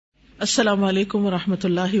السلام علیکم ورحمۃ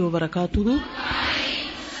اللہ وبرکاتہ.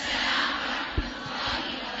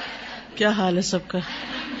 کیا حال ہے سب کا؟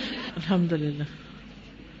 الحمدللہ.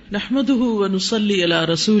 نحمده ونصلی علی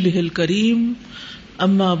رسولہ الکریم.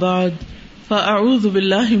 اما بعد فاعوذ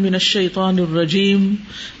باللہ من الشیطان الرجیم.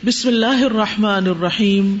 بسم اللہ الرحمن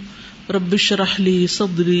الرحیم. رب اشرح لی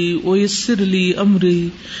صدری ویسر لی امری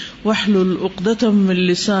واحلل عقدۃ من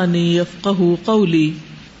لسانی یفقہوا قولی.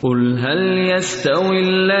 قل هل يستوي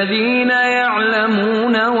الذين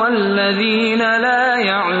يعلمون والذين لا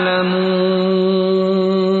يعلمون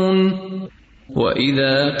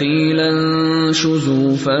وإذا قيل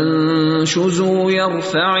انشزوا فانشزوا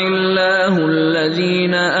يرفع الله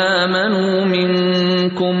الذين آمنوا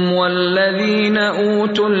منكم والذين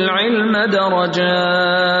أوتوا العلم درجات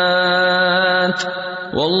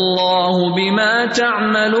والله بما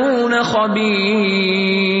تعملون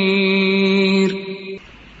خبير.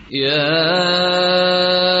 يا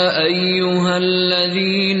أيها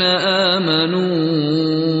الذين آمنوا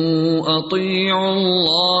أطيعوا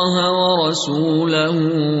الله ورسوله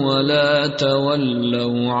ولا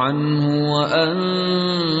تولوا عنه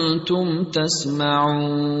وأنتم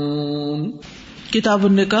تسمعون. کتاب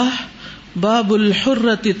النکاح باب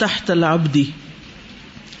الحرة تحت العبد.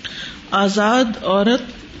 آزاد عورت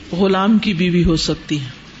غلام کی بیوی ہو سکتی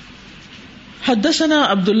ہے. حدثنا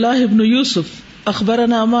عبداللہ بن یوسف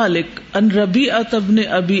اخبرنا مالک عن ربیعۃ بن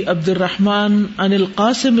ابی عبد الرحمن عن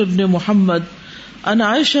القاسم بن محمد عن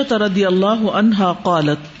عائشہ رضی اللہ عنہا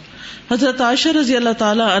قالت. حضرت عائشہ رضی اللہ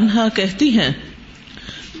تعالی عنہا کہتی ہیں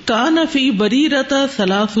کان فی بریرۃ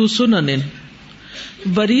ثلاث سنن.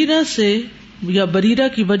 بریرہ سے یا بریرہ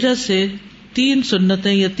کی وجہ سے 3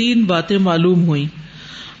 سنتیں یا 3 باتیں معلوم ہوئیں.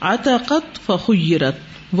 عتقت فخیرت،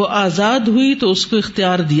 وہ آزاد ہوئی تو اس کو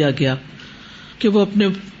اختیار دیا گیا کہ وہ اپنے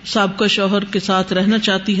سابقہ شوہر کے ساتھ رہنا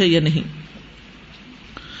چاہتی ہے یا نہیں.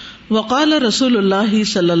 وقال رسول اللہ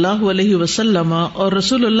صلی اللہ علیہ وسلم، اور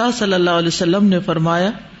رسول اللہ صلی اللہ علیہ وسلم نے فرمایا،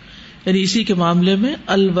 یعنی اسی کے معاملے میں،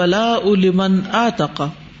 الولاء لمن اعتق،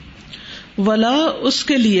 ولا اس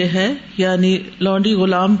کے لیے ہے، یعنی لونڈی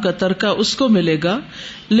غلام کا ترکہ اس کو ملے گا،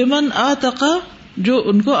 لمن اعتق، جو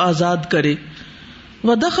ان کو آزاد کرے.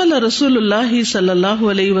 ودخل رسول اللہ صلی اللہ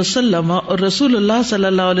علیہ وسلم، اور رسول اللہ صلی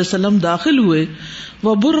اللہ علیہ وسلم داخل ہوئے،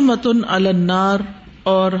 وبرمۃ علی النار،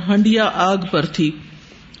 اور ہنڈیا آگ پر تھی.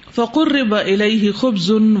 فقرب الیہ خبز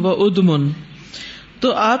وادم، تو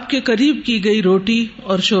آپ کے قریب کی گئی روٹی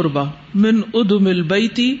اور شوربہ، من ادم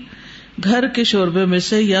البیت، گھر کے شوربے میں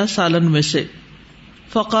سے یا سالن میں سے.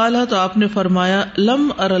 فقال، تو آپ نے فرمایا، لم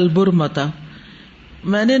ار البرمۃ،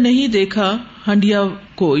 میں نے نہیں دیکھا ہنڈیا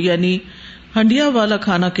کو، یعنی ہنڈیا والا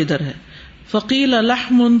کھانا کدھر ہے. فقیل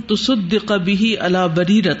لحم تصدق به علی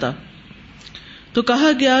بریرۃ، تو کہا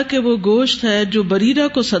گیا کہ وہ گوشت ہے جو بریرہ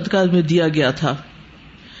کو صدقہ میں دیا گیا تھا.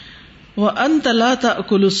 وانت لا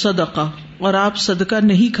تاکل الصدقہ، اور آپ صدقہ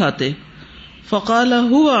نہیں کھاتے. فقال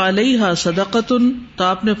هو علیہا صدقۃ، تو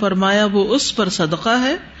آپ نے فرمایا وہ اس پر صدقہ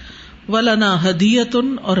ہے. ولنا ہدیۃ،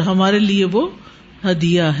 اور ہمارے لیے وہ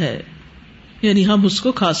ہدیہ ہے، یعنی ہم اس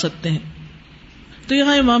کو کھا سکتے ہیں. تو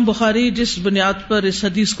یہاں امام بخاری جس بنیاد پر اس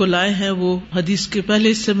حدیث کو لائے ہیں وہ حدیث کے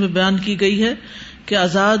پہلے حصے میں بیان کی گئی ہے کہ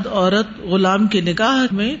آزاد عورت غلام کے نکاح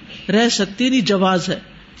میں رہ سکتی، نہیں جواز ہے.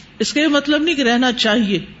 اس کا یہ مطلب نہیں کہ رہنا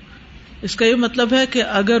چاہیے، اس کا یہ مطلب ہے کہ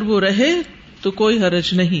اگر وہ رہے تو کوئی حرج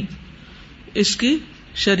نہیں، اس کی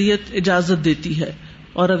شریعت اجازت دیتی ہے،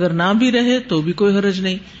 اور اگر نہ بھی رہے تو بھی کوئی حرج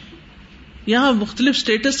نہیں. یہاں مختلف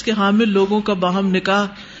سٹیٹس کے حامل لوگوں کا باہم نکاح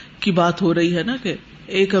کی بات ہو رہی ہے نا، کہ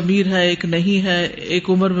ایک امیر ہے، ایک نہیں ہے، ایک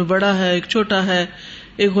عمر میں بڑا ہے، ایک چھوٹا ہے،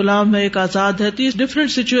 ایک غلام ہے، ایک آزاد ہے. تو یہ ڈفرینٹ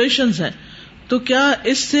سچویشنز ہیں. تو کیا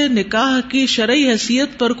اس سے نکاح کی شرعی حیثیت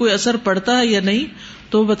پر کوئی اثر پڑتا ہے یا نہیں؟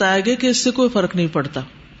 تو بتایا گیا کہ اس سے کوئی فرق نہیں پڑتا.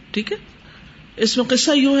 ٹھیک ہے. اس میں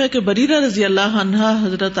قصہ یوں ہے کہ بریرہ رضی اللہ عنہا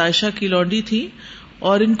حضرت عائشہ کی لونڈی تھی،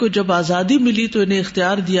 اور ان کو جب آزادی ملی تو انہیں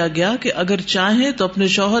اختیار دیا گیا کہ اگر چاہیں تو اپنے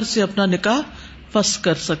شوہر سے اپنا نکاح فسخ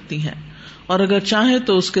کر سکتی ہیں، اور اگر چاہیں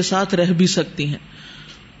تو اس کے ساتھ رہ بھی سکتی ہیں.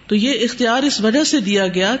 تو یہ اختیار اس وجہ سے دیا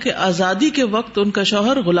گیا کہ آزادی کے وقت ان کا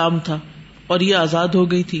شوہر غلام تھا اور یہ آزاد ہو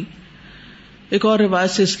گئی تھی. ایک اور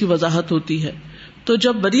روایت سے اس کی وضاحت ہوتی ہے. تو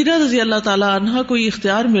جب بریرہ رضی اللہ تعالی عنہا کو یہ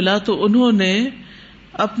اختیار ملا تو انہوں نے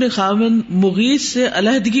اپنے خاوند مغیث سے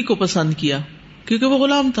علیحدگی کو پسند کیا، کیونکہ وہ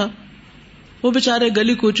غلام تھا. وہ بےچارے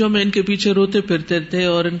گلی کوچوں میں ان کے پیچھے روتے پھرتے تھے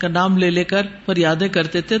اور ان کا نام لے لے کر فریادیں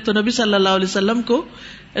کرتے تھے. تو نبی صلی اللہ علیہ وسلم کو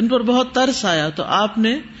ان پر بہت ترس آیا، تو آپ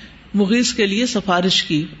نے مغیث کے لیے سفارش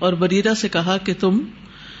کی اور بریرہ سے کہا کہ تم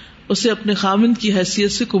اسے اپنے خاوند کی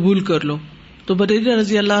حیثیت سے قبول کر لو. تو بریرہ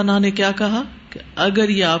رضی اللہ عنہ نے کیا کہا کہ اگر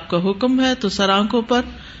یہ آپ کا حکم ہے تو سر آنکھوں پر،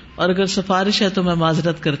 اور اگر سفارش ہے تو میں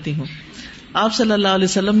معذرت کرتی ہوں. آپ صلی اللہ علیہ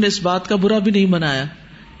وسلم نے اس بات کا برا بھی نہیں منایا،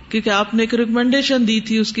 کیونکہ آپ نے ایک ریکمینڈیشن دی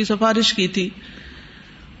تھی، اس کی سفارش کی تھی.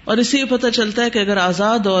 اور اس سے یہ پتہ چلتا ہے کہ اگر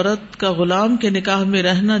آزاد عورت کا غلام کے نکاح میں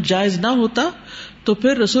رہنا جائز نہ ہوتا تو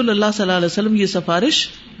پھر رسول اللہ صلی اللہ علیہ وسلم یہ سفارش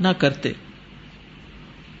نہ کرتے.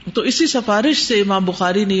 تو اسی سفارش سے امام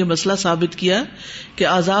بخاری نے یہ مسئلہ ثابت کیا کہ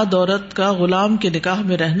آزاد عورت کا غلام کے نکاح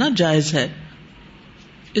میں رہنا جائز ہے.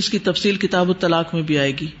 اس کی تفصیل کتاب الطلاق میں بھی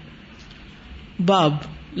آئے گی. باب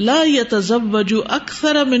لا یتزوج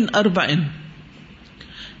اکثر من 4،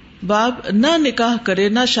 باب نہ نکاح کرے،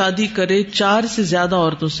 نہ شادی کرے 4 سے زیادہ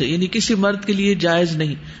عورتوں سے، یعنی کسی مرد کے لیے جائز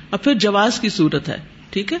نہیں. اب پھر جواز کی صورت ہے،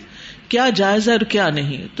 ٹھیک ہے، کیا جائز ہے اور کیا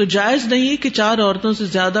نہیں. تو جائز نہیں کہ 4 عورتوں سے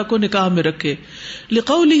زیادہ کو نکاح میں رکھے،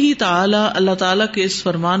 لقولہ تعالی، اللہ تعالیٰ کے اس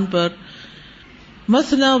فرمان پر،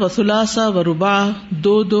 مثنی و ثلاثہ و رباع،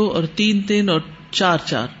 2 اور 3 اور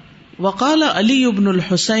 4. وقال علی بن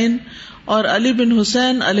الحسین، اور علی بن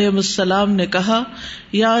حسین علیہ السلام نے کہا،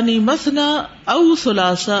 یعنی مثنا او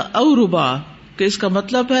ثلاثہ او رباع، کہ اس کا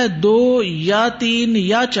مطلب ہے 2 یا 3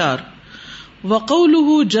 یا 4.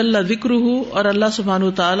 وقولہ جل ذکرہ، اور اللہ سبحانہ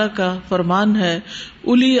وتعالی کا فرمان ہے،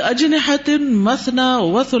 الی اجنحۃ مثنا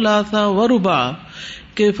و ثلاثہ و رباع،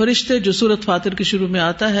 کہ فرشتے جو سورۃ فاطر کے شروع میں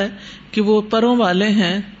آتا ہے کہ وہ پروں والے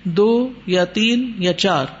ہیں 2 یا 3 یا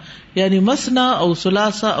 4، یعنی مثنا او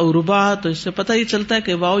ثلاثہ او رباع. تو اس سے پتہ ہی چلتا ہے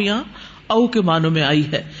کہ واو یہاں او کے معنوں میں آئی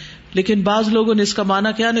ہے. لیکن بعض لوگوں نے اس کا معنی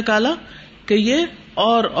کیا نکالا کہ یہ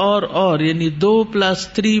اور یعنی 2 +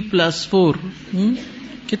 3 + 4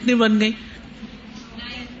 کتنی بن گئی؟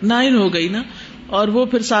 9 ہو گئی نا. اور وہ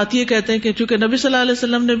پھر ساتھ یہ کہتے ہیں کہ چونکہ نبی صلی اللہ علیہ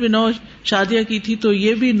وسلم نے بھی 9 شادیاں کی تھی تو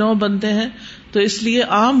یہ بھی 9 بنتے ہیں، تو اس لیے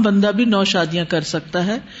عام بندہ بھی 9 شادیاں کر سکتا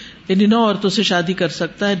ہے، یعنی 9 عورتوں سے شادی کر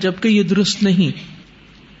سکتا ہے، جبکہ یہ درست نہیں.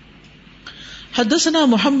 حدثنا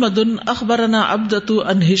محمد اخبرنا عبدۃ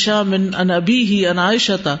عن ہشام عن ابیہ عن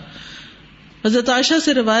عائشہ، حضرت عائشہ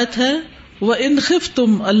سے روایت ہے، وَإِنْ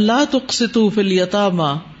خِفْتُمْ أَلَّا تُقْسِطُوا فِي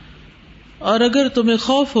الْيَتَامَى، اور اگر تمہیں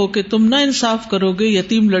خوف ہو کہ تم نہ انصاف کرو گے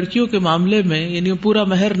یتیم لڑکیوں کے معاملے میں، یعنی پورا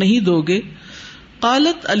مہر نہیں دو گے.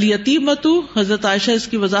 قالت الیتیمۃ، حضرت عائشہ اس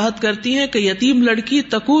کی وضاحت کرتی ہیں کہ یتیم لڑکی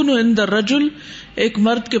تکون عند الرجل، ایک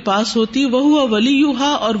مرد کے پاس ہوتی، وہو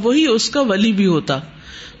ولیھا، اور وہی اس کا ولی بھی ہوتا.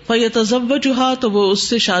 فیتزوجھا، تو وہ اس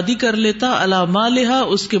سے شادی کر لیتا، علی مالھا،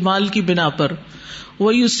 اس کے مال کی بنا پر،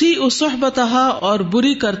 ویسیء صحبتھا، اور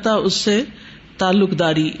بری کرتا اس سے تعلق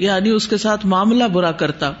داری، یعنی اس کے ساتھ معاملہ برا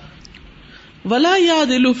کرتا. ولا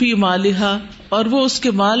یعدل فی مالھا، اور وہ اس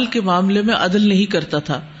کے مال کے معاملے میں عدل نہیں کرتا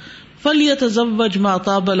تھا. فلیتزوج ما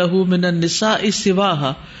طاب لہ من النساء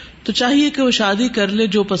سواھا، تو چاہیے کہ وہ شادی کر لے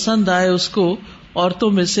جو پسند آئے اس کو عورتوں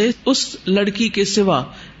میں سے، اس لڑکی کے سوا،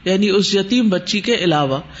 یعنی اس یتیم بچی کے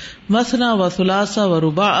علاوہ. مثنا و ثلاثہ و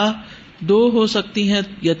رباع، 2 ہو سکتی ہیں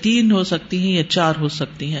یا 3 ہو سکتی ہیں یا 4 ہو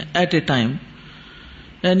سکتی ہیں ایٹ اے ٹائم،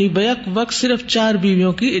 یعنی بیک وقت صرف 4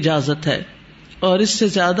 بیویوں کی اجازت ہے، اور اس سے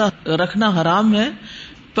زیادہ رکھنا حرام ہے.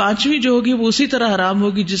 5ویں جو ہوگی وہ اسی طرح حرام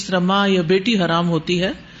ہوگی جس طرح ماں یا بیٹی حرام ہوتی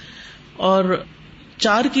ہے. اور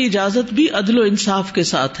 4 کی اجازت بھی عدل و انصاف کے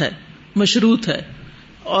ساتھ ہے، مشروط ہے.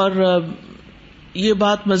 اور یہ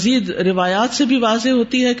بات مزید روایات سے بھی واضح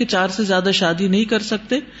ہوتی ہے کہ 4 سے زیادہ شادی نہیں کر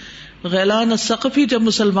سکتے. غیلان الثقفی جب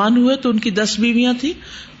مسلمان ہوئے تو ان کی 10 بیویاں تھیں.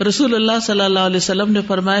 رسول اللہ صلی اللہ علیہ وسلم نے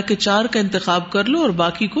فرمایا کہ 4 کا انتخاب کر لو اور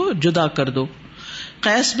باقی کو جدا کر دو.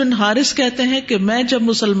 قیس بن حارث کہتے ہیں کہ میں جب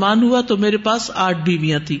مسلمان ہوا تو میرے پاس 8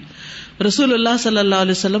 بیویاں تھی. رسول اللہ صلی اللہ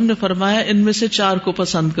علیہ وسلم نے فرمایا ان میں سے 4 کو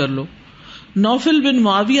پسند کر لو. نوفل بن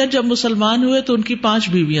معاویہ جب مسلمان ہوئے تو ان کی 5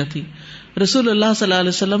 بیویاں تھیں. رسول اللہ صلی اللہ علیہ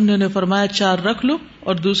وسلم نے انہیں فرمایا 4 رکھ لو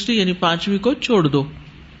اور دوسری یعنی 5ویں کو چھوڑ دو.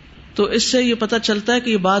 تو اس سے یہ پتہ چلتا ہے کہ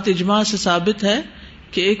یہ بات اجماع سے ثابت ہے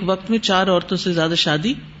کہ ایک وقت میں 4 عورتوں سے زیادہ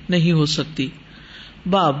شادی نہیں ہو سکتی.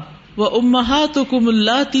 باب وَأُمَّهَاتُكُمُ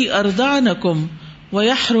اللَّاتِي أَرْضَعْنَكُمْ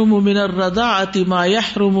وَيَحْرُمُ مِنَ الرَّضَاعَةِ مَا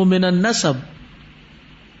يَحْرُمُ مِنَ النَّسَبِ.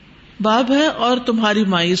 باب ہے اور تمہاری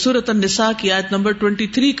مائیں، سورۃ النساء کی آیت نمبر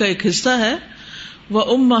 23 کا ایک حصہ ہے.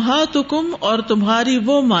 وَأُمَّهَاتُكُمْ، اور تمہاری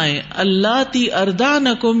وہ مائیں، اللَّاتِي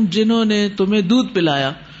أَرْضَعْنَكُمْ، جنہوں نے تمہیں دودھ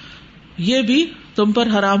پلایا، یہ بھی تم پر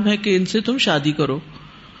حرام ہے کہ ان سے تم شادی کرو.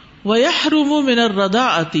 وَيَحْرُمُ مِنَ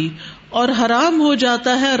الرَّضَاعَةِ، اور حرام ہو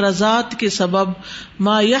جاتا ہے رضاعت کے سبب،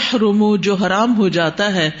 ما یحرم، جو حرام ہو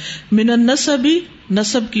جاتا ہے، من النسب،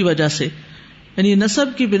 نسب کی وجہ سے، یعنی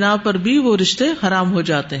نسب کی بنا پر بھی وہ رشتے حرام ہو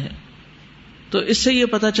جاتے ہیں. تو اس سے یہ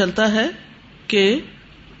پتہ چلتا ہے کہ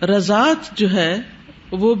رضاعت جو ہے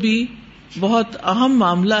وہ بھی بہت اہم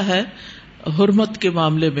معاملہ ہے حرمت کے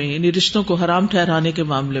معاملے میں، یعنی رشتوں کو حرام ٹھہرانے کے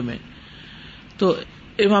معاملے میں. تو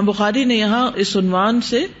امام بخاری نے یہاں اس عنوان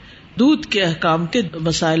سے دودھ کے احکام کے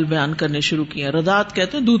مسائل بیان کرنے شروع کیے. رضاعت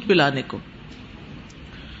کہتے ہیں دودھ پلانے کو.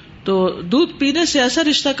 تو دودھ پینے سے ایسا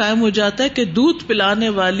رشتہ قائم ہو جاتا ہے کہ دودھ پلانے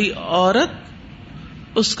والی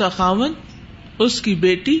عورت، اس کا خاوند، اس کی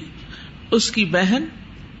بیٹی، اس کی بہن،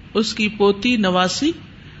 اس کی پوتی نواسی،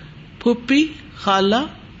 پھپھی، خالہ،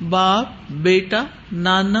 باپ، بیٹا،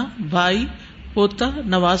 نانا، بھائی، پوتا،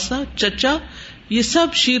 نواسا، چچا، یہ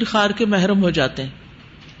سب شیر خوار کے محرم ہو جاتے ہیں.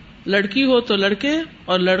 لڑکی ہو تو لڑکے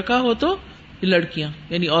اور لڑکا ہو تو لڑکیاں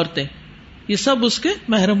یعنی عورتیں، یہ سب اس کے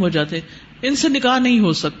محرم ہو جاتے ہیں. ان سے نکاح نہیں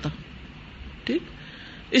ہو سکتا. ٹھیک،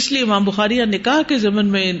 اس لیے امام بخاری نکاح کے ضمن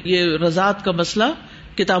میں یہ رضاعت کا مسئلہ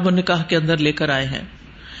کتاب النکاح کے اندر لے کر آئے ہیں.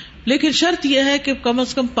 لیکن شرط یہ ہے کہ کم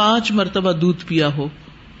از کم 5 مرتبہ دودھ پیا ہو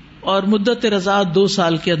اور مدت رضاعت 2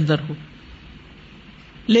 سال کے اندر ہو.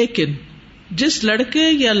 لیکن جس لڑکے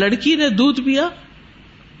یا لڑکی نے دودھ پیا،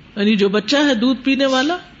 یعنی جو بچہ ہے دودھ پینے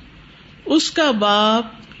والا، اس کا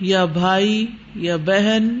باپ یا بھائی یا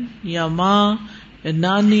بہن یا ماں یا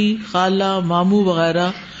نانی، خالہ، ماموں وغیرہ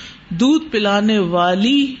دودھ پلانے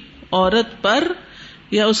والی عورت پر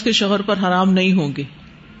یا اس کے شوہر پر حرام نہیں ہوں گے.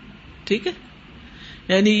 ٹھیک ہے،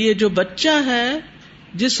 یعنی یہ جو بچہ ہے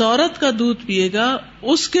جس عورت کا دودھ پیے گا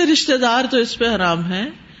اس کے رشتہ دار تو اس پہ حرام ہیں،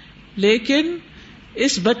 لیکن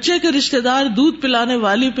اس بچے کے رشتہ دار دودھ پلانے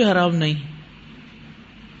والی پہ حرام نہیں.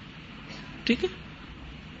 ٹھیک ہے،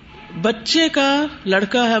 بچے کا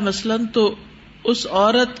لڑکا ہے مثلاً تو اس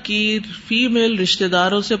عورت کی فیمیل رشتہ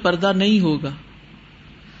داروں سے پردہ نہیں ہوگا،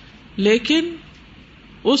 لیکن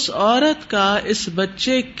اس عورت کا اس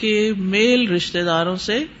بچے کے میل رشتہ داروں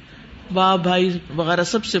سے، باپ، بھائی وغیرہ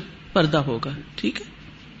سب سے پردہ ہوگا. ٹھیک ہے،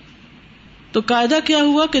 تو قاعدہ کیا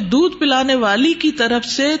ہوا کہ دودھ پلانے والی کی طرف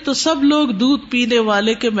سے تو سب لوگ دودھ پینے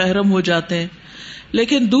والے کے محرم ہو جاتے ہیں،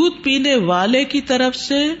 لیکن دودھ پینے والے کی طرف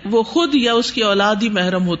سے وہ خود یا اس کی اولاد ہی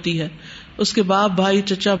محرم ہوتی ہے، اس کے باپ، بھائی،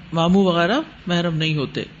 چچا، ماموں وغیرہ محرم نہیں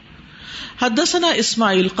ہوتے. حدثنا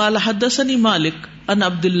اسماعیل قال حدثني مالک عن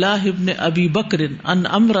عبد اللہ ابن ابی بکر عن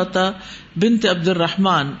امرۃ بنت عبد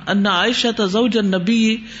الرحمن ان عائشہ زوج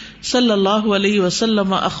النبی صلی اللہ علیہ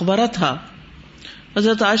وسلم اخبرتها،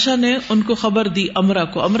 حضرت عائشہ نے ان کو خبر دی، امرہ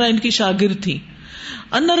کو، امرہ ان کی شاگرد تھی،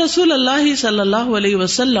 ان رسول اللہ صلی اللہ علیہ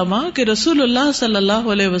وسلم، کہ رسول اللہ صلی اللہ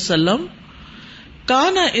علیہ وسلم،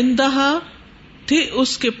 کان عندہا، تھے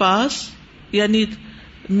اس کے پاس، یعنی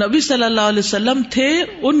نبی صلی اللہ علیہ وسلم تھے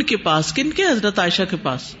ان کے پاس. کن کے؟ حضرت عائشہ کے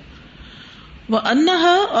پاس.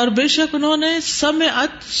 وَأَنَّهَا، اور بے شک انہوں نے،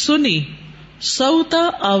 سمعت، سنی، صوتا،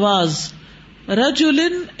 آواز، رجل،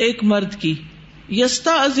 ایک مرد کی،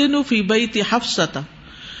 یستأذن فی بیت حفصہ،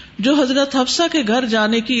 جو حضرت حفصہ کے گھر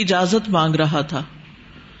جانے کی اجازت مانگ رہا تھا.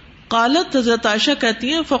 قالت، حضرت عائشہ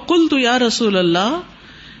کہتی ہیں، فقلت یا رسول اللہ،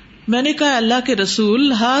 میں نے کہا اللہ کے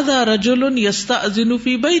رسول، ھذا رجل یستأذن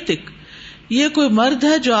فی بیتک، یہ کوئی مرد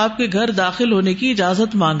ہے جو آپ کے گھر داخل ہونے کی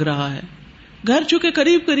اجازت مانگ رہا ہے. گھر چونکہ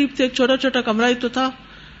قریب قریب تھے، ایک چھوٹا چھوٹا کمرہ ہی تو تھا،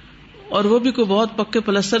 اور وہ بھی کوئی بہت پکے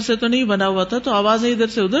پلستر سے تو نہیں بنا ہوا تھا، تو آوازیں ادھر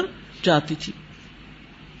سے ادھر جاتی تھی.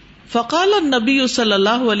 فقال النبی صلی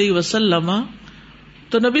اللہ علیہ وسلم،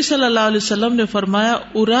 تو نبی صلی اللہ علیہ وسلم نے فرمایا،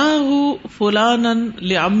 اراہ فلانا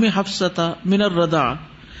لعم حفصہ من الرضاع،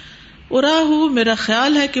 اراہ، میرا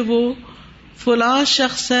خیال ہے کہ وہ فلاں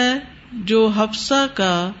شخص ہے جو حفصہ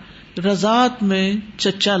کا رضاعت میں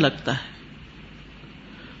چچا لگتا ہے.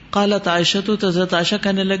 قالت عائشہ، تو حضرت عائشہ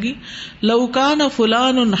کہنے لگی، لو کان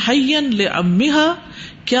فلان حیا لعمها،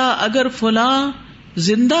 کیا اگر فلاں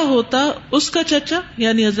زندہ ہوتا اس کا چچا،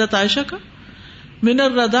 یعنی حضرت عائشہ کا، من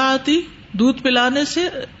الرضاعت، دودھ پلانے سے،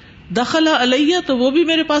 دخل علیہ، تو وہ بھی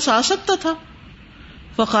میرے پاس آ سکتا تھا.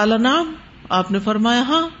 فقال نعم، آپ نے فرمایا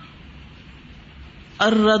ہاں.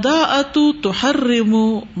 الرضاعت تحرم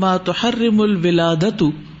ما تحرم الولادت،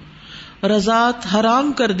 رضاعت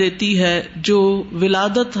حرام کر دیتی ہے جو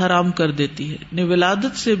ولادت حرام کر دیتی ہے، یعنی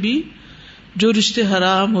ولادت سے بھی جو رشتے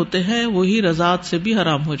حرام ہوتے ہیں وہی رضاعت سے بھی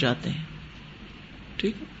حرام ہو جاتے ہیں.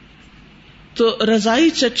 ٹھیک ہے، تو رضائی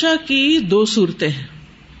چچا کی 2 صورتیں ہیں،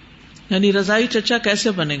 یعنی رضائی چچا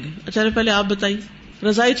کیسے بنیں گے. اچھا پہلے آپ بتائیے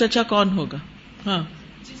رضائی چچا کون ہوگا. ہاں،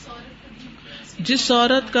 جس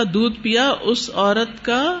عورت کا دودھ پیا اس عورت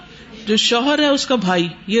کا جو شوہر ہے اس کا بھائی،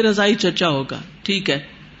 یہ رضائی چچا ہوگا. ٹھیک ہے.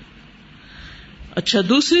 اچھا،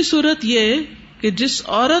 دوسری صورت یہ کہ جس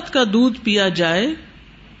عورت کا دودھ پیا جائے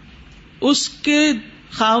اس کے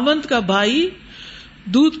خاوند کا بھائی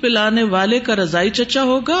دودھ پلانے والے کا رضائی چچا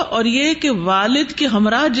ہوگا، اور یہ کہ والد کے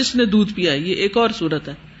ہمراہ جس نے دودھ پیا ہے، یہ ایک اور صورت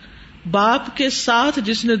ہے، باپ کے ساتھ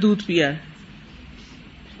جس نے دودھ پیا ہے.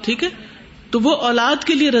 ٹھیک ہے، تو وہ اولاد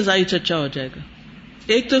کے لیے رضائی چچا ہو جائے گا.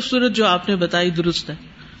 ایک تو صورت جو آپ نے بتائی درست ہے،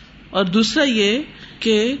 اور دوسرا یہ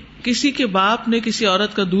کہ کسی کے باپ نے کسی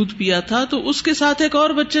عورت کا دودھ پیا تھا تو اس کے ساتھ ایک اور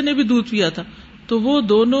بچے نے بھی دودھ پیا تھا، تو وہ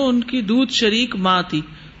دونوں ان کی دودھ شریک ماں تھی،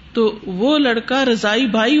 تو وہ لڑکا رضائی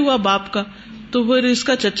بھائی ہوا باپ کا، تو وہ اس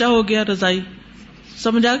کا چچا ہو گیا رضائی.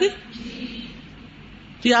 سمجھ آ گئی؟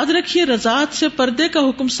 یاد رکھیے رضاعت سے پردے کا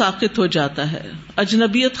حکم ساقط ہو جاتا ہے،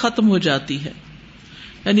 اجنبیت ختم ہو جاتی ہے.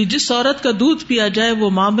 یعنی جس عورت کا دودھ پیا جائے وہ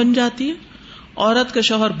ماں بن جاتی ہے، عورت کا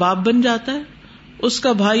شوہر باپ بن جاتا ہے، اس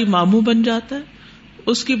کا بھائی ماموں بن جاتا ہے،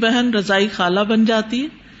 اس کی بہن رضائی خالہ بن جاتی ہے،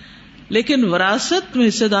 لیکن وراثت میں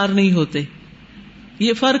حصے دار نہیں ہوتے.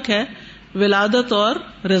 یہ فرق ہے ولادت اور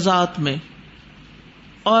رضاعت میں.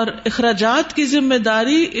 اور اخراجات کی ذمہ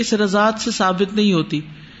داری اس رضاعت سے ثابت نہیں ہوتی.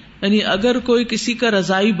 یعنی اگر کوئی کسی کا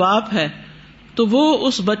رضائی باپ ہے تو وہ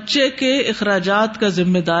اس بچے کے اخراجات کا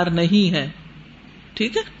ذمہ دار نہیں ہے.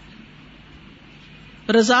 ٹھیک ہے.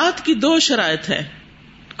 رضاعت کی 2 شرائط ہے.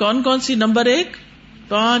 کون کون سی؟ نمبر 1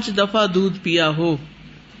 5 دفعہ دودھ پیا ہو.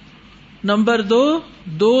 نمبر 2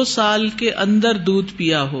 2 سال کے اندر دودھ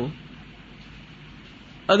پیا ہو.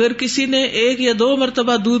 اگر کسی نے 1 یا 2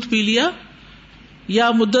 مرتبہ دودھ پی لیا یا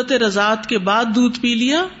مدت رضاعت کے بعد دودھ پی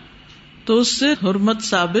لیا تو اس سے حرمت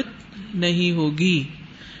ثابت نہیں ہوگی.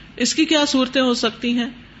 اس کی کیا صورتیں ہو سکتی ہیں؟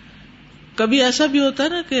 کبھی ایسا بھی ہوتا ہے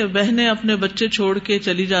نا کہ بہنیں اپنے بچے چھوڑ کے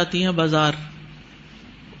چلی جاتی ہیں بازار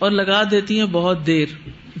اور لگا دیتی ہیں بہت دیر،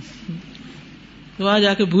 وہاں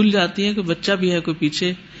جا کے بھول جاتی ہیں کہ بچہ بھی ہے کوئی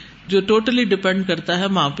پیچھے، جو ٹوٹلی ڈپینڈ کرتا ہے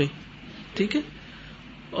ماں پہ. ٹھیک ہے.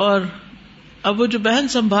 اور اب وہ جو بہن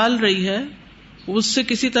سنبھال رہی ہے اس سے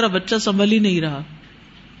کسی طرح بچہ سنبھل ہی نہیں رہا.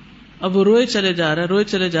 اب وہ روئے چلے جا رہا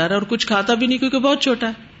ہے اور کچھ کھاتا بھی نہیں کیونکہ بہت چھوٹا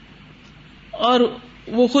ہے، اور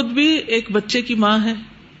وہ خود بھی ایک بچے کی ماں ہے.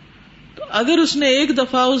 تو اگر اس نے 1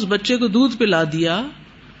 دفعہ اس بچے کو دودھ پلا دیا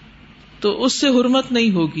تو اس سے حرمت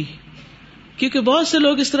نہیں ہوگی، کیونکہ بہت سے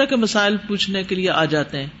لوگ اس طرح کے مسائل پوچھنے کے لیے آ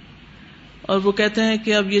جاتے ہیں اور وہ کہتے ہیں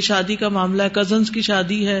کہ اب یہ شادی کا معاملہ ہے، کزنز کی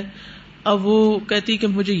شادی ہے. اب وہ کہتی کہ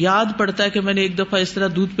مجھے یاد پڑتا ہے کہ میں نے 1 دفعہ اس طرح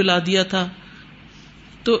دودھ پلا دیا تھا.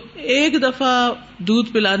 تو 1 دفعہ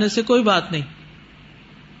دودھ پلانے سے کوئی بات نہیں.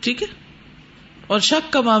 ٹھیک ہے. اور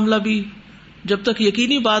شک کا معاملہ بھی جب تک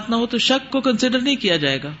یقینی بات نہ ہو تو شک کو کنسیڈر نہیں کیا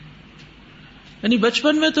جائے گا. یعنی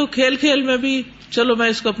بچپن میں تو کھیل کھیل میں بھی چلو میں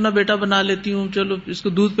اس کو اپنا بیٹا بنا لیتی ہوں، چلو اس کو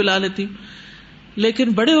دودھ پلا لیتی ہوں،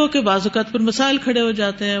 لیکن بڑے ہو کے بعض اوقات پر مسائل کھڑے ہو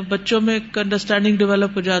جاتے ہیں، بچوں میں ایک انڈرسٹینڈنگ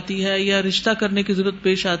ڈیولپ ہو جاتی ہے یا رشتہ کرنے کی ضرورت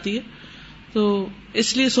پیش آتی ہے، تو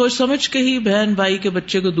اس لیے سوچ سمجھ کے ہی بہن بھائی کے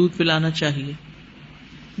بچے کو دودھ پلانا چاہیے.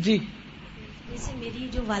 جی. جیسے میری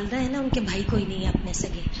جو والدہ ہے نا، ان کے بھائی کوئی نہیں ہے اپنے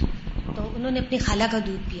سگے، تو انہوں نے اپنی خالہ کا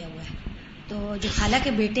دودھ پیا ہوا ہے. تو جو خالہ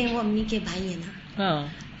کے بیٹے ہیں وہ امی کے بھائی ہیں نا، ہاں،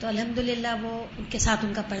 تو الحمدللہ وہ ان کے ساتھ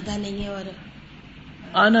ان کا پردہ نہیں ہے اور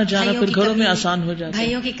آنا جانا پھر گھروں میں آسان ہو جاتا ہے.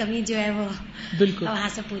 بھائیوں کی کمی جو ہے وہ بالکل وہاں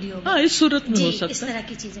سے پوری ہوگی. ہاں، اس صورت میں ہو سکتا ہے اس طرح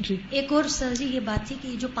کی چیزیں. جی. ایک اور سر جی یہ بات تھی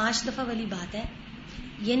کہ جو 5 دفعہ والی بات ہے،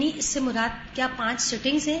 یعنی اس سے مراد کیا 5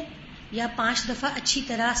 سٹنگز ہے یا 5 دفعہ اچھی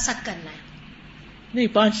طرح سک کرنا ہے؟ نہیں،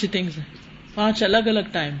 5 سٹنگز ہیں، 5 الگ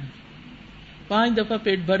الگ ٹائم ہیں. 5 دفعہ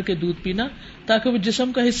پیٹ بھر کے دودھ پینا تاکہ وہ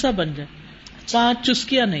جسم کا حصہ بن جائے. 5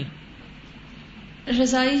 چسکیاں نہیں.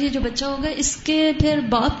 رضائی یہ جو بچہ ہوگا اس کے پھر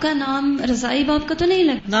باپ کا نام رضائی باپ کا تو نہیں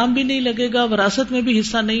لگا؟ نام بھی نہیں لگے گا، وراثت میں بھی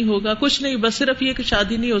حصہ نہیں ہوگا، کچھ نہیں، بس صرف یہ کہ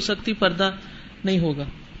شادی نہیں ہو سکتی، پردہ نہیں ہوگا.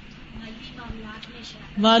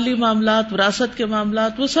 مالی معاملات، وراثت کے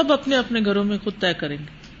معاملات وہ سب اپنے اپنے گھروں میں خود طے کریں گے.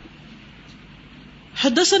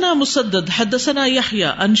 حدثنا مسدد حدثنا یحیی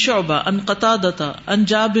عن شعبہ عن قتادہ عن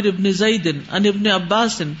جابر بن زید عن ابن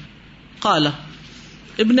عباس قال،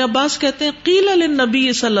 ابن عباس کہتے ہیں قیل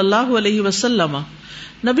للنبی صلی اللہ علیہ وسلم،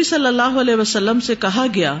 نبی صلی اللہ علیہ وسلم سے کہا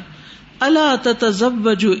گیا، الا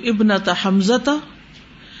تتزوج ابنۃ حمزہ،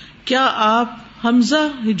 کیا آپ حمزہ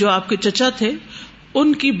جو آپ کے چچا تھے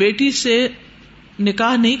ان کی بیٹی سے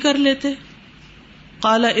نکاح نہیں کر لیتے؟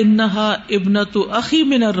 قال انہا ابنۃ اخی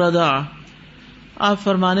من الرضاع، آپ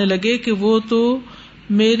فرمانے لگے کہ وہ تو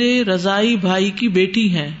میرے رضائی بھائی کی بیٹی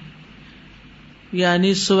ہیں.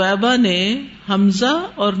 یعنی سویبہ نے حمزہ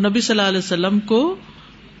اور نبی صلی اللہ علیہ وسلم کو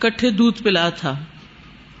کٹھے دودھ پلایا تھا،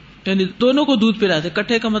 یعنی دونوں کو دودھ پلایا تھا.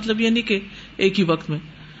 کٹھے کا مطلب یعنی کہ ایک ہی وقت میں.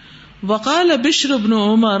 وقال بشر بن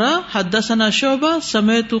عمر حدثنا شعبہ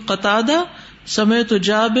سمعت قتادہ سمعت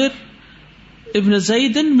جابر ابن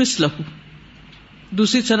زید مثلہ،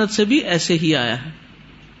 دوسری سند سے بھی ایسے ہی آیا ہے.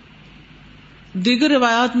 دیگر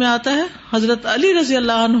روایات میں آتا ہے حضرت علی رضی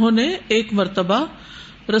اللہ عنہ نے ایک مرتبہ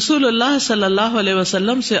رسول اللہ صلی اللہ علیہ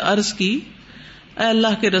وسلم سے عرض کی، اے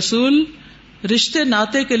اللہ کے رسول، رشتے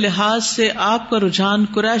ناطے کے لحاظ سے آپ کا رجحان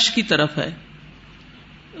قریش کی طرف ہے.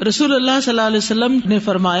 رسول اللہ صلی اللہ علیہ وسلم نے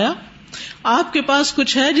فرمایا، آپ کے پاس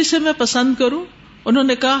کچھ ہے جسے میں پسند کروں؟ انہوں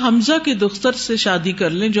نے کہا حمزہ کی دختر سے شادی کر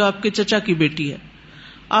لیں جو آپ کے چچا کی بیٹی ہے.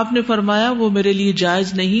 آپ نے فرمایا وہ میرے لیے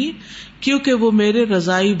جائز نہیں کیونکہ وہ میرے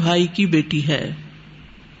رضائی بھائی کی بیٹی ہے.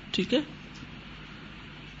 ٹھیک ہے.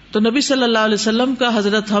 تو نبی صلی اللہ علیہ وسلم کا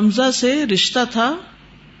حضرت حمزہ سے رشتہ تھا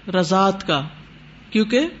رضاعت کا،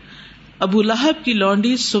 کیونکہ ابو لہب کی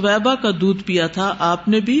لونڈی سویبہ کا دودھ پیا تھا آپ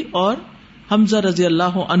نے بھی اور حمزہ رضی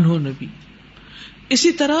اللہ عنہ نے بھی.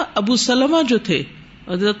 اسی طرح ابو سلمہ جو تھے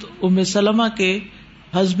حضرت ام سلمہ کے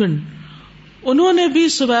ہسبینڈ، انہوں نے بھی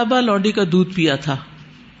سویبہ لونڈی کا دودھ پیا تھا،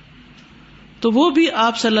 تو وہ بھی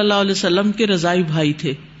آپ صلی اللہ علیہ وسلم کے رضائی بھائی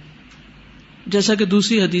تھے، جیسا کہ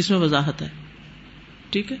دوسری حدیث میں وضاحت ہے.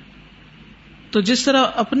 ٹھیک ہے، تو جس طرح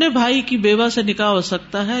اپنے بھائی کی بیوہ سے نکاح ہو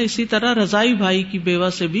سکتا ہے، اسی طرح رضائی بھائی کی بیوہ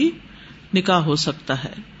سے بھی نکاح ہو سکتا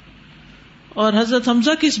ہے. اور حضرت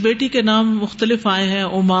حمزہ کی اس بیٹی کے نام مختلف آئے ہیں،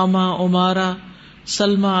 امامہ، عمارہ،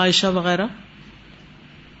 سلمہ، عائشہ وغیرہ.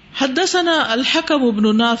 حدثنا الحکم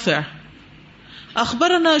بن نافع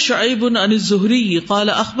اخبرنا شعیب عن الزہری قال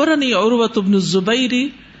اخبرنی عروۃ بن الزبیر،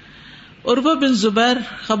 عروہ بن زبیر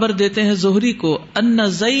خبر دیتے ہیں زہری کو، ان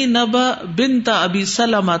زینب بنت ابی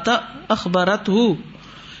سلمۃ اخبرتہ،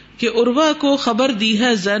 کہ عروہ کو خبر دی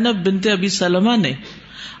ہے زینب بنت ابی سلمہ نے،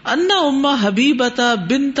 ان ام حبیبۃ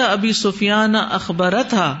بنت ابی سفیان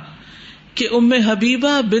اخبرتھا، کہ ام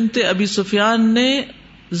حبیبہ بنت ابی سفیان نے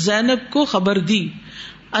زینب کو خبر دی،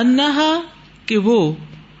 انہا، کہ وہ،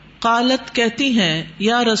 قالت کہتی ہیں،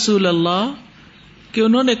 یا رسول اللہ، کہ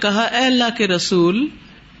انہوں نے کہا اے اللہ کے رسول،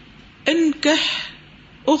 انکح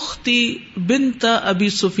اختی بنت ابی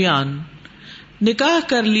سفیان، نکاح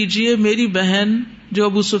کر لیجئے میری بہن جو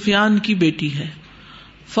ابو سفیان کی بیٹی ہے.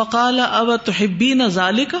 فقال او تحبین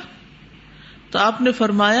ذالک، تو آپ نے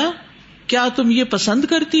فرمایا کیا تم یہ پسند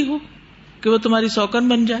کرتی ہو کہ وہ تمہاری سوکن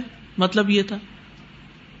بن جائے؟ مطلب یہ تھا.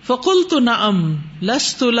 فقلت نعم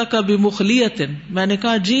لست لک بمخلیۃ، میں نے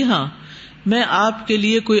کہا جی ہاں، میں آپ کے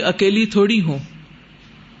لیے کوئی اکیلی تھوڑی ہوں،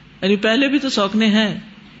 یعنی پہلے بھی تو سوکنے ہیں.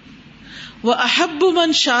 وَأَحَبُّ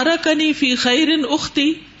مَنْ شَارَكَنِي فِي خَيْرٍ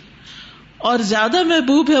أُخْتِي، اور زیادہ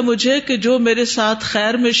محبوب ہے مجھے کہ جو میرے ساتھ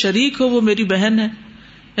خیر میں شریک ہو وہ میری بہن ہے،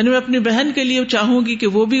 یعنی میں اپنی بہن کے لیے چاہوں گی کہ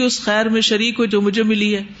وہ بھی اس خیر میں شریک ہو جو مجھے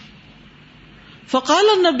ملی ہے. فقال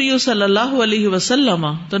النبی صلی اللہ علیہ وسلم،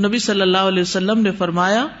 تو نبی صلی اللہ علیہ وسلم نے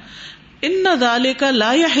فرمایا، ان ذالک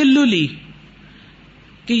لا یحل لی،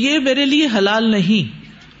 کہ یہ میرے لیے حلال نہیں.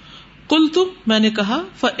 قلت، میں نے کہا،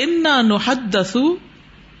 فإنا نحدث،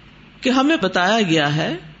 کہ ہمیں بتایا گیا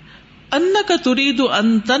ہے، انک ترید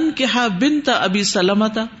ان تنکح بنت ابی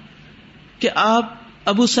سلمۃ، کہ آپ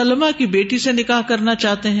ابو سلمہ کی بیٹی سے نکاح کرنا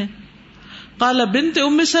چاہتے ہیں. قال بنت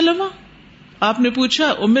ام سلمہ، آپ نے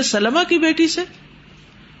پوچھا ام سلمہ کی بیٹی سے؟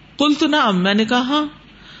 قلت نعم، میں نے کہا ہاں.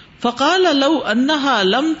 فقال لو انها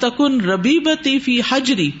لم تکن ربیبتی فی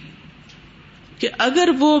حجری، کہ اگر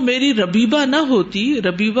وہ میری ربیبہ نہ ہوتی،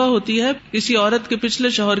 ربیبہ ہوتی ہے کسی عورت کے پچھلے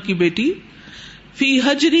شوہر کی بیٹی، فی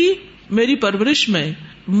حجری، میری پرورش میں،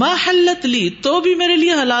 ما حلت لی، تو بھی میرے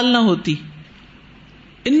لیے حلال نہ ہوتی.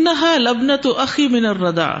 انہا لبنت اخی من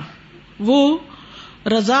الرضاع، وہ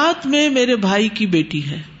رضاعت میں میرے بھائی کی بیٹی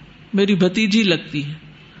ہے، میری بھتیجی لگتی ہے.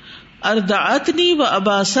 اردعتنی و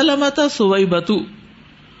ابا سلمۃ سویبۃ،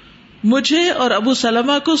 مجھے اور ابو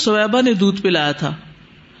سلمہ کو سویبہ نے دودھ پلایا تھا.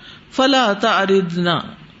 فلا تعرضنا،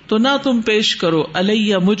 تو نہ تم پیش کرو،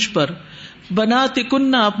 علیہ، مجھ پر،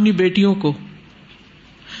 بناتکن، اپنی بیٹیوں کو،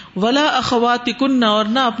 ولا اخواتکن، اور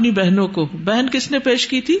نہ اپنی بہنوں کو. بہن کس نے پیش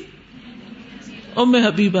کی تھی؟ ام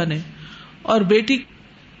حبیبہ نے، اور بیٹی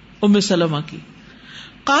ام سلمہ کی.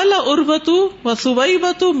 قال عروۃ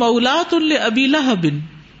وسویبۃ مولات لابی لہب،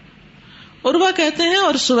 عروہ کہتے ہیں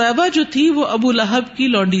اور سویبہ جو تھی وہ ابو لہب کی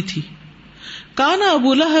لونڈی تھی. کان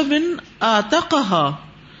ابو لہب اعتقہا،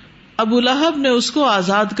 ابو لہب نے اس کو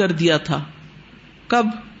آزاد کر دیا تھا. کب؟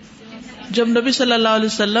 جب نبی صلی اللہ علیہ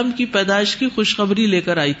وسلم کی پیدائش کی خوشخبری لے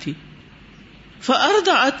کر آئی تھی.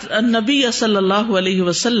 فأرضعت النبی صلی اللہ علیہ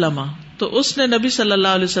وسلم، تو اس نے نبی صلی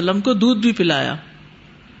اللہ علیہ وسلم کو دودھ بھی پلایا.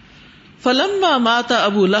 فلما مات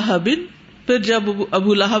ابو لہب، پھر جب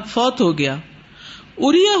ابو لہب فوت ہو گیا،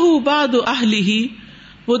 اریہ بعض اہلہ،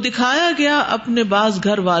 وہ دکھایا گیا اپنے بعض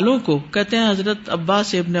گھر والوں کو. کہتے ہیں حضرت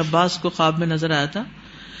عباس ابن عباس کو خواب میں نظر آیا تھا،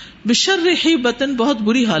 بشر حیبۃ، بہت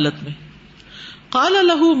بری حالت میں. قال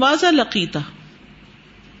لہ ماذا لقیت،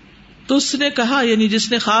 تو اس نے کہا، یعنی جس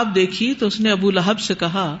نے خواب دیکھی تو اس نے ابو لہب سے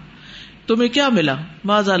کہا تمہیں کیا ملا؟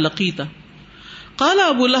 ماذا لقیت. قال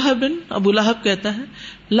ابو لہب، ابو لہب کہتا ہے،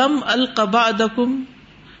 لم الق بعدکم،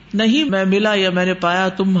 نہیں میں ملا یا میں نے پایا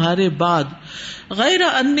تمہارے بعد، غیر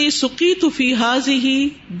انی سقیت فی ہذہ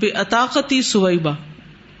بعتاقتی سویبہ،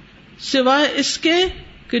 سوائے اس کے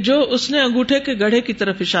کہ جو اس نے انگوٹھے کے گڑھے کی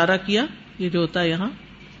طرف اشارہ کیا، یہ جو ہوتا ہے یہاں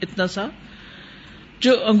اتنا سا،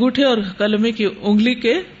 جو انگوٹھے اور کلمے کی انگلی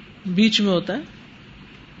کے بیچ میں ہوتا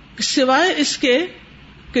ہے، سوائے اس کے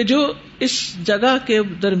کہ جو اس جگہ کے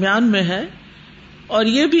درمیان میں ہے، اور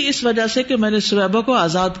یہ بھی اس وجہ سے کہ میں نے سویبہ کو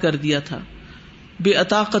آزاد کر دیا تھا، بے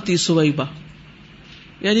عطاقتی سویبہ،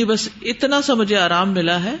 یعنی بس اتنا سا مجھے آرام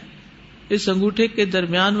ملا ہے اس انگوٹھے کے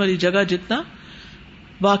درمیان والی جگہ جتنا،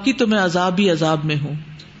 باقی تو میں عذاب ہی عذاب میں ہوں.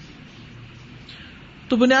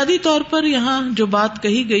 تو بنیادی طور پر یہاں جو بات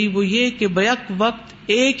کہی گئی وہ یہ کہ بیک وقت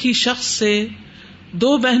ایک ہی شخص سے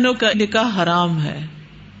دو بہنوں کا نکاح حرام ہے.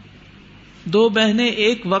 دو بہنیں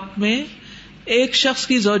ایک وقت میں ایک شخص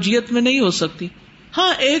کی زوجیت میں نہیں ہو سکتی.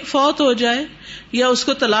 ہاں ایک فوت ہو جائے یا اس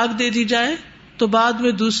کو طلاق دے دی جائے تو بعد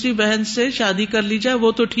میں دوسری بہن سے شادی کر لی جائے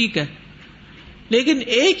وہ تو ٹھیک ہے، لیکن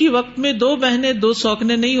ایک ہی وقت میں دو بہنیں دو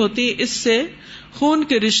سوکنے نہیں ہوتی. اس سے خون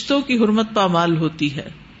کے رشتوں کی حرمت پامال ہوتی ہے،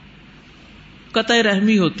 قطع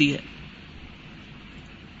رحمی ہوتی ہے.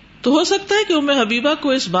 تو ہو سکتا ہے کہ ام حبیبہ کو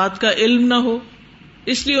اس بات کا علم نہ ہو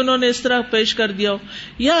اس لیے انہوں نے اس طرح پیش کر دیا ہو،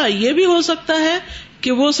 یا یہ بھی ہو سکتا ہے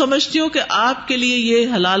کہ وہ سمجھتی ہو کہ آپ کے لیے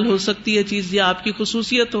یہ حلال ہو سکتی ہے چیز، یا آپ کی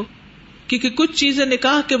خصوصیت ہو، کیونکہ کچھ چیزیں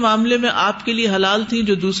نکاح کے معاملے میں آپ کے لیے حلال تھیں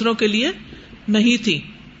جو دوسروں کے لیے نہیں تھیں،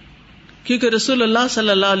 کیونکہ رسول اللہ صلی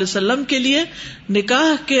اللہ علیہ وسلم کے لیے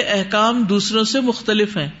نکاح کے احکام دوسروں سے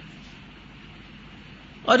مختلف ہیں.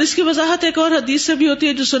 اور اس کی وضاحت ایک اور حدیث سے بھی ہوتی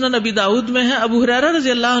ہے جو سنن ابی داؤد میں ہے. ابو ہریرہ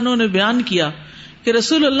رضی اللہ عنہ نے بیان کیا کہ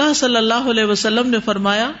رسول اللہ صلی اللہ علیہ وسلم نے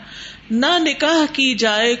فرمایا، نہ نکاح کی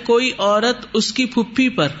جائے کوئی عورت اس کی پھپھی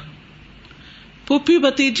پر. پھپھی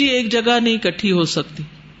بھتیجی ایک جگہ نہیں اکٹھی ہو سکتی.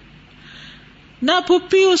 نہ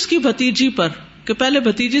پھپھی اس کی بھتیجی پر کہ پہلے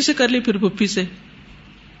بھتیجی سے کر لی پھر پھپھی سے.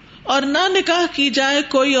 اور نہ نکاح کی جائے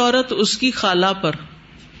کوئی عورت اس کی خالہ پر.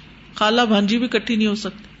 خالہ بھانجی بھی اکٹھی نہیں ہو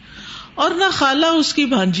سکتی. اور نہ خالہ اس کی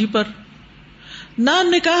بھانجی پر. نہ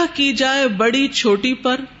نکاح کی جائے بڑی چھوٹی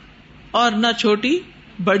پر اور نہ چھوٹی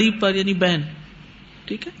بڑی پر، یعنی بہن.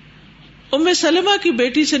 ٹھیک ہے. ام سلمہ کی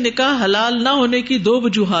بیٹی سے نکاح حلال نہ ہونے کی دو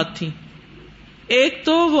وجوہات تھیں. ایک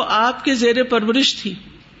تو وہ آپ کے زیر پرورش تھی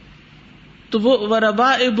تو وہ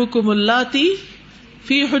وربائبکم اللاتی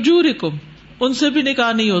فی حجورکم، ان سے بھی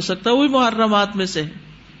نکاح نہیں ہو سکتا، وہ بھی محرمات میں سے ہے.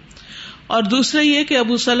 اور دوسرا یہ کہ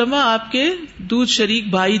ابو سلمہ آپ کے دودھ شریک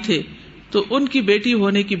بھائی تھے تو ان کی بیٹی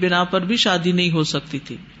ہونے کی بنا پر بھی شادی نہیں ہو سکتی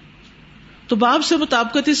تھی. تو باب سے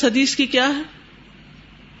مطابقت اس حدیث کی کیا ہے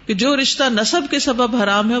کہ جو رشتہ نسب کے سبب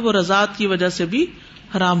حرام ہے وہ رضاعت کی وجہ سے بھی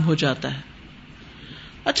حرام ہو جاتا ہے.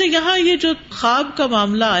 اچھا، یہاں یہ جو خواب کا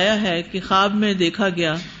معاملہ آیا ہے کہ خواب میں دیکھا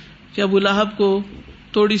گیا کہ ابو لہب کو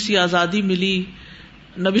تھوڑی سی آزادی ملی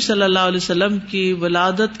نبی صلی اللہ علیہ وسلم کی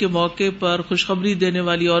ولادت کے موقع پر خوشخبری دینے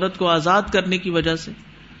والی عورت کو آزاد کرنے کی وجہ سے،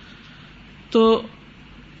 تو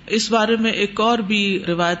اس بارے میں ایک اور بھی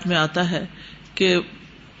روایت میں آتا ہے کہ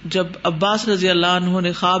جب عباس رضی اللہ عنہ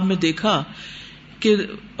نے خواب میں دیکھا کہ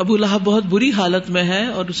ابو لہب بہت بری حالت میں ہے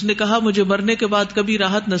اور اس نے کہا مجھے مرنے کے بعد کبھی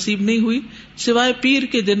راحت نصیب نہیں ہوئی سوائے پیر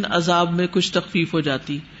کے دن عذاب میں کچھ تخفیف ہو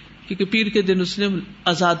جاتی، کیونکہ پیر کے دن اس نے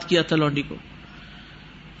آزاد کیا تھا لونڈی کو.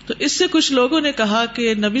 تو اس سے کچھ لوگوں نے کہا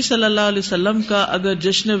کہ نبی صلی اللہ علیہ وسلم کا اگر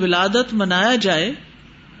جشن ولادت منایا جائے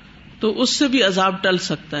تو اس سے بھی عذاب ٹل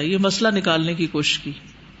سکتا ہے. یہ مسئلہ نکالنے کی کوشش کی،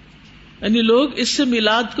 یعنی لوگ اس سے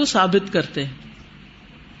میلاد کو ثابت کرتے ہیں.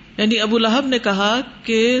 یعنی ابو لہب نے کہا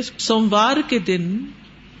کہ سوموار کے دن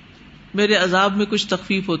میرے عذاب میں کچھ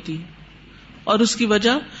تخفیف ہوتی ہے، اور اس کی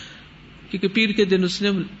وجہ کیونکہ پیر کے دن اس نے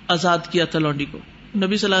آزاد کیا تھا لونڈی کو،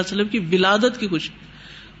 نبی صلی اللہ علیہ وسلم کی ولادت کی خوشی.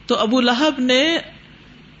 تو ابو لہب نے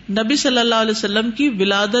نبی صلی اللہ علیہ وسلم کی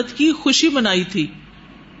ولادت کی خوشی منائی تھی،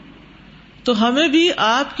 تو ہمیں بھی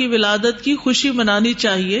آپ کی ولادت کی خوشی منانی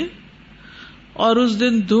چاہیے اور اس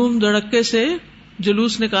دن دھوم دھڑکے سے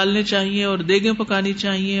جلوس نکالنے چاہیے اور دیگیں پکانی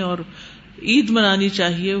چاہیے اور عید منانی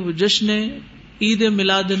چاہیے، وہ جشن عید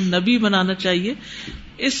میلاد النبی منانا چاہیے.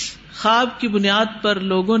 اس خواب کی بنیاد پر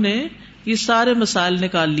لوگوں نے یہ سارے مسائل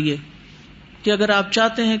نکال لیے کہ اگر آپ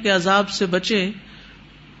چاہتے ہیں کہ عذاب سے بچیں،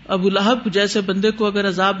 ابو لہب جیسے بندے کو اگر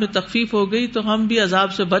عذاب میں تخفیف ہو گئی تو ہم بھی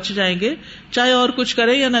عذاب سے بچ جائیں گے، چاہے اور کچھ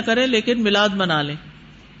کریں یا نہ کریں، لیکن میلاد منا لیں.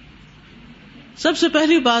 سب سے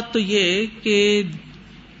پہلی بات تو یہ کہ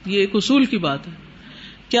یہ ایک اصول کی بات ہے،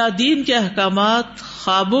 کیا دین کے احکامات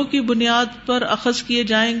خوابوں کی بنیاد پر اخذ کیے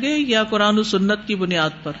جائیں گے یا قرآن و سنت کی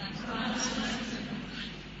بنیاد پر؟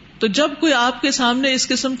 تو جب کوئی آپ کے سامنے اس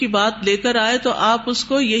قسم کی بات لے کر آئے تو آپ اس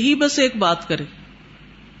کو یہی بس ایک بات کریں.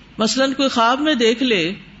 مثلاً کوئی خواب میں دیکھ لے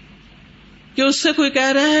کہ اس سے کوئی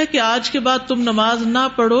کہہ رہا ہے کہ آج کے بعد تم نماز نہ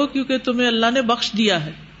پڑھو کیونکہ تمہیں اللہ نے بخش دیا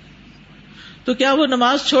ہے، تو کیا وہ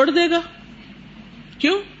نماز چھوڑ دے گا؟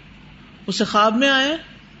 کیوں؟ اسے خواب میں آیا.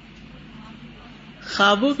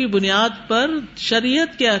 خوابوں کی بنیاد پر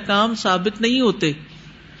شریعت کے احکام ثابت نہیں ہوتے،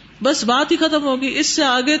 بس بات ہی ختم ہوگی. اس سے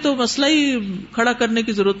آگے تو مسئلہ ہی کھڑا کرنے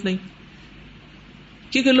کی ضرورت نہیں،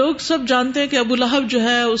 کیونکہ لوگ سب جانتے ہیں کہ ابو لہب جو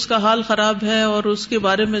ہے اس کا حال خراب ہے اور اس کے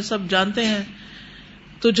بارے میں سب جانتے ہیں.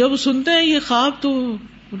 تو جب سنتے ہیں یہ خواب تو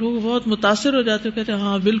لوگ بہت متاثر ہو جاتے ہیں، کہتے ہیں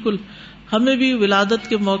ہاں بالکل ہمیں بھی ولادت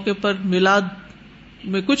کے موقع پر میلاد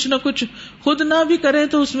میں کچھ نہ کچھ خود نہ بھی کریں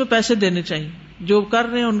تو اس میں پیسے دینے چاہیے، جو کر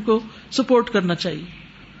رہے ہیں ان کو سپورٹ کرنا چاہیے.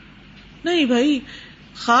 نہیں بھائی،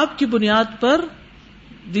 خواب کی بنیاد پر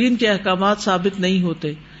دین کے احکامات ثابت نہیں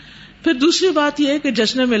ہوتے. پھر دوسری بات یہ ہے کہ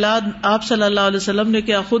جشن میلاد آپ صلی اللہ علیہ وسلم نے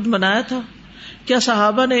کیا خود منایا تھا؟ کیا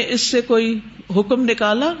صحابہ نے اس سے کوئی حکم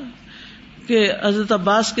نکالا کہ حضرت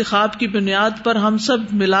عباس کے خواب کی بنیاد پر ہم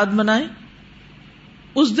سب میلاد منائیں؟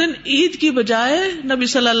 اس دن عید کی بجائے نبی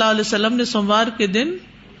صلی اللہ علیہ وسلم نے سوموار کے دن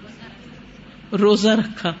روزہ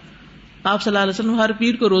رکھا. آپ صلی اللہ علیہ وسلم ہر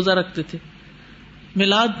پیر کو روزہ رکھتے تھے.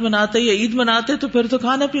 میلاد مناتے یا عید مناتے تو پھر تو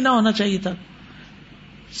کھانا پینا ہونا چاہیے تھا.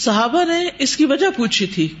 صحابہ نے اس کی وجہ پوچھی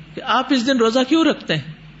تھی کہ آپ اس دن روزہ کیوں رکھتے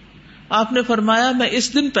ہیں؟ آپ نے فرمایا میں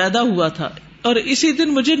اس دن پیدا ہوا تھا اور اسی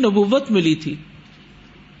دن مجھے نبوت ملی تھی.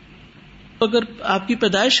 اگر آپ کی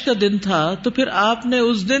پیدائش کا دن تھا تو پھر آپ نے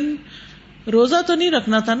اس دن روزہ تو نہیں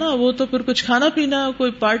رکھنا تھا نا، وہ تو پھر کچھ کھانا پینا،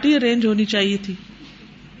 کوئی پارٹی ارینج ہونی چاہیے تھی،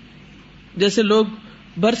 جیسے لوگ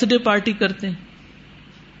برتھ ڈے پارٹی کرتے ہیں.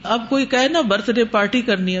 اب کوئی کہے نا برتھ ڈے پارٹی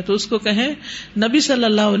کرنی ہے تو اس کو کہیں نبی صلی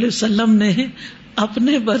اللہ علیہ وسلم نے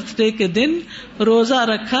اپنے برتھ ڈے کے دن روزہ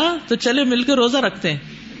رکھا تو چلے مل کے روزہ رکھتے ہیں،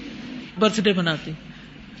 برتھ ڈے مناتے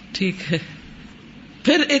ہیں. ٹھیک ہے.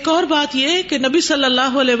 پھر ایک اور بات یہ کہ نبی صلی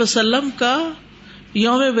اللہ علیہ وسلم کا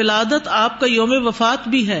یوم ولادت آپ کا یوم وفات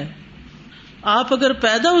بھی ہے. آپ اگر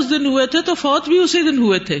پیدا اس دن ہوئے تھے تو فوت بھی اسی دن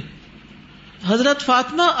ہوئے تھے. حضرت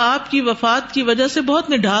فاطمہ آپ کی وفات کی وجہ سے بہت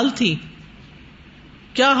نڈھال تھی.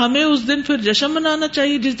 کیا ہمیں اس دن پھر جشن منانا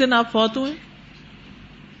چاہیے جس دن آپ فوت ہوئے؟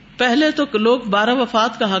 پہلے تو لوگ 12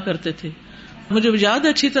 وفات کہا کرتے تھے. مجھے یاد ہے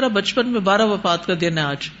اچھی طرح بچپن میں 12 وفات کا دن ہے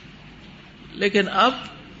آج، لیکن اب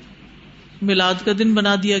میلاد کا دن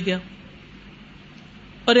بنا دیا گیا.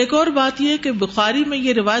 اور ایک اور بات یہ کہ بخاری میں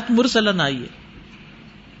یہ روایت مرسلن آئی ہے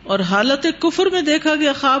اور حالت کفر میں دیکھا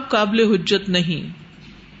گیا خواب قابل حجت نہیں،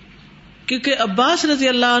 کیونکہ عباس رضی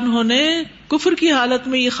اللہ عنہ نے کفر کی حالت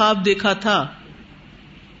میں یہ خواب دیکھا تھا،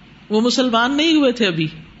 وہ مسلمان نہیں ہوئے تھے ابھی.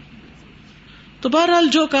 تو بہرحال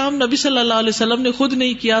جو کام نبی صلی اللہ علیہ وسلم نے خود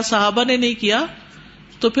نہیں کیا، صحابہ نے نہیں کیا،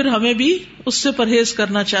 تو پھر ہمیں بھی اس سے پرہیز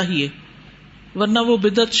کرنا چاہیے، ورنہ وہ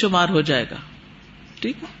بدعت شمار ہو جائے گا.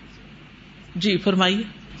 ٹھیک ہے جی فرمائیے.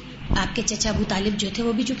 آپ کے چچا ابو طالب جو تھے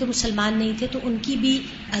وہ بھی چونکہ مسلمان نہیں تھے تو ان کی بھی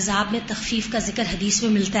عذاب میں تخفیف کا ذکر حدیث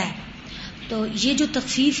میں ملتا ہے. تو یہ جو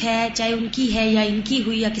تخفیف ہے چاہے ان کی ہے یا ان کی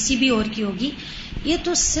ہوئی یا کسی بھی اور کی ہوگی، یہ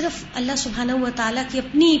تو صرف اللہ سبحانہ و تعالیٰ کی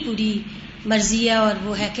اپنی پوری مرضی ہے، اور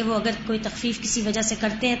وہ ہے کہ وہ اگر کوئی تخفیف کسی وجہ سے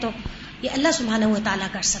کرتے ہیں تو یہ اللہ سبحانہ و تعالیٰ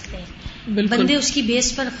کر سکتے ہیں. بندے اس کی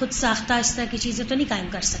بیس پر خود ساختہ اس طرح کی چیزیں تو نہیں قائم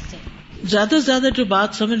کر سکتے. زیادہ سے زیادہ جو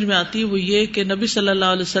بات سمجھ میں آتی ہے وہ یہ کہ نبی صلی اللہ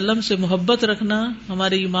علیہ وسلم سے محبت رکھنا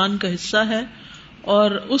ہمارے ایمان کا حصہ ہے،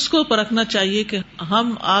 اور اس کو پرکھنا چاہیے کہ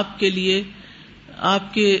ہم آپ کے لیے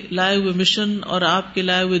آپ کے لائے ہوئے مشن اور آپ کے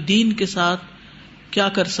لائے ہوئے دین کے ساتھ کیا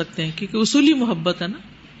کر سکتے ہیں، کیونکہ اصولی محبت ہے نا.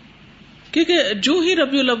 کیونکہ جو ہی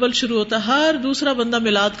ربیع الاول شروع ہوتا ہے ہر دوسرا بندہ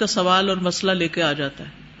میلاد کا سوال اور مسئلہ لے کے آ جاتا ہے.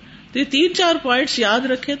 تو یہ 3-4 پوائنٹس یاد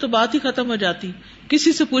رکھیں تو بات ہی ختم ہو جاتی،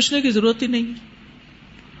 کسی سے پوچھنے کی ضرورت ہی نہیں.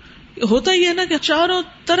 ہوتا ہی ہے نا کہ چاروں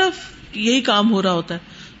طرف یہی کام ہو رہا ہوتا ہے،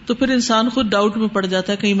 تو پھر انسان خود ڈاؤٹ میں پڑ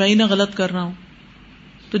جاتا ہے کہیں میں ہی نہ غلط کر رہا ہوں.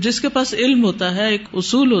 تو جس کے پاس علم ہوتا ہے، ایک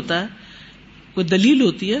اصول ہوتا ہے، کوئی دلیل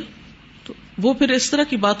ہوتی ہے، تو وہ پھر اس طرح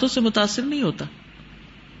کی باتوں سے متاثر نہیں ہوتا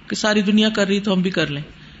کہ ساری دنیا کر رہی تو ہم بھی کر لیں.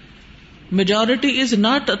 Majority is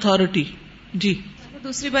not authority. جی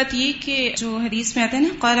دوسری بات یہ کہ جو حدیث میں آتا ہے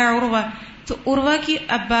نا قال عروہ، تو عروہ کی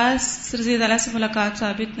عباس رضی اللہ سے ملاقات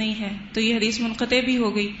ثابت نہیں ہے، تو یہ حدیث منقطع بھی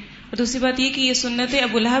ہو گئی. اور دوسری بات یہ کہ یہ سنت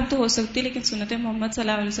ابو لہب تو ہو سکتی لیکن سنت محمد صلی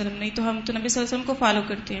اللہ علیہ وسلم نہیں، تو ہم تو نبی صلی اللہ علیہ وسلم کو فالو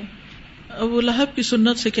کرتے ہیں. ابو لہب کی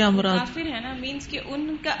سنت سے کیا مراد؟ کافر ہے نا، مینس کہ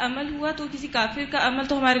ان کا عمل ہوا تو کسی کافر کا عمل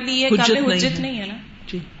تو ہمارے لیے قابل حجت نہیں ہے نا.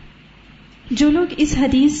 جی جو لوگ اس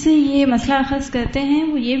حدیث سے یہ مسئلہ اخذ کرتے ہیں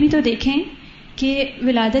وہ یہ بھی تو دیکھیں کہ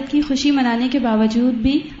ولادت کی خوشی منانے کے باوجود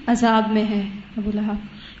بھی عذاب میں ہے ابو لہب،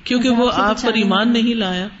 کیونکہ وہ آپ پر ایمان نہیں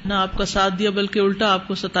لایا، نہ آپ کا ساتھ دیا بلکہ الٹا آپ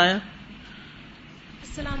کو ستایا.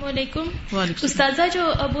 السلام علیکم. استاذہ جو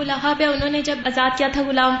ابو لہب ہے انہوں نے جب آزاد کیا تھا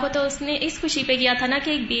غلام کو تو اس نے اس خوشی پہ کیا تھا نا کہ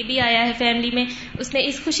ایک بیبی آیا ہے فیملی میں، اس نے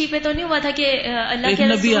اس خوشی پہ تو نہیں ہوا تھا کہ اللہ کے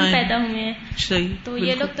رسول پیدا ہوئے ہیں. صحیح. تو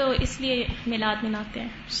یہ لوگ تو اس لیے میلاد مناتے ہیں.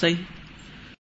 صحیح.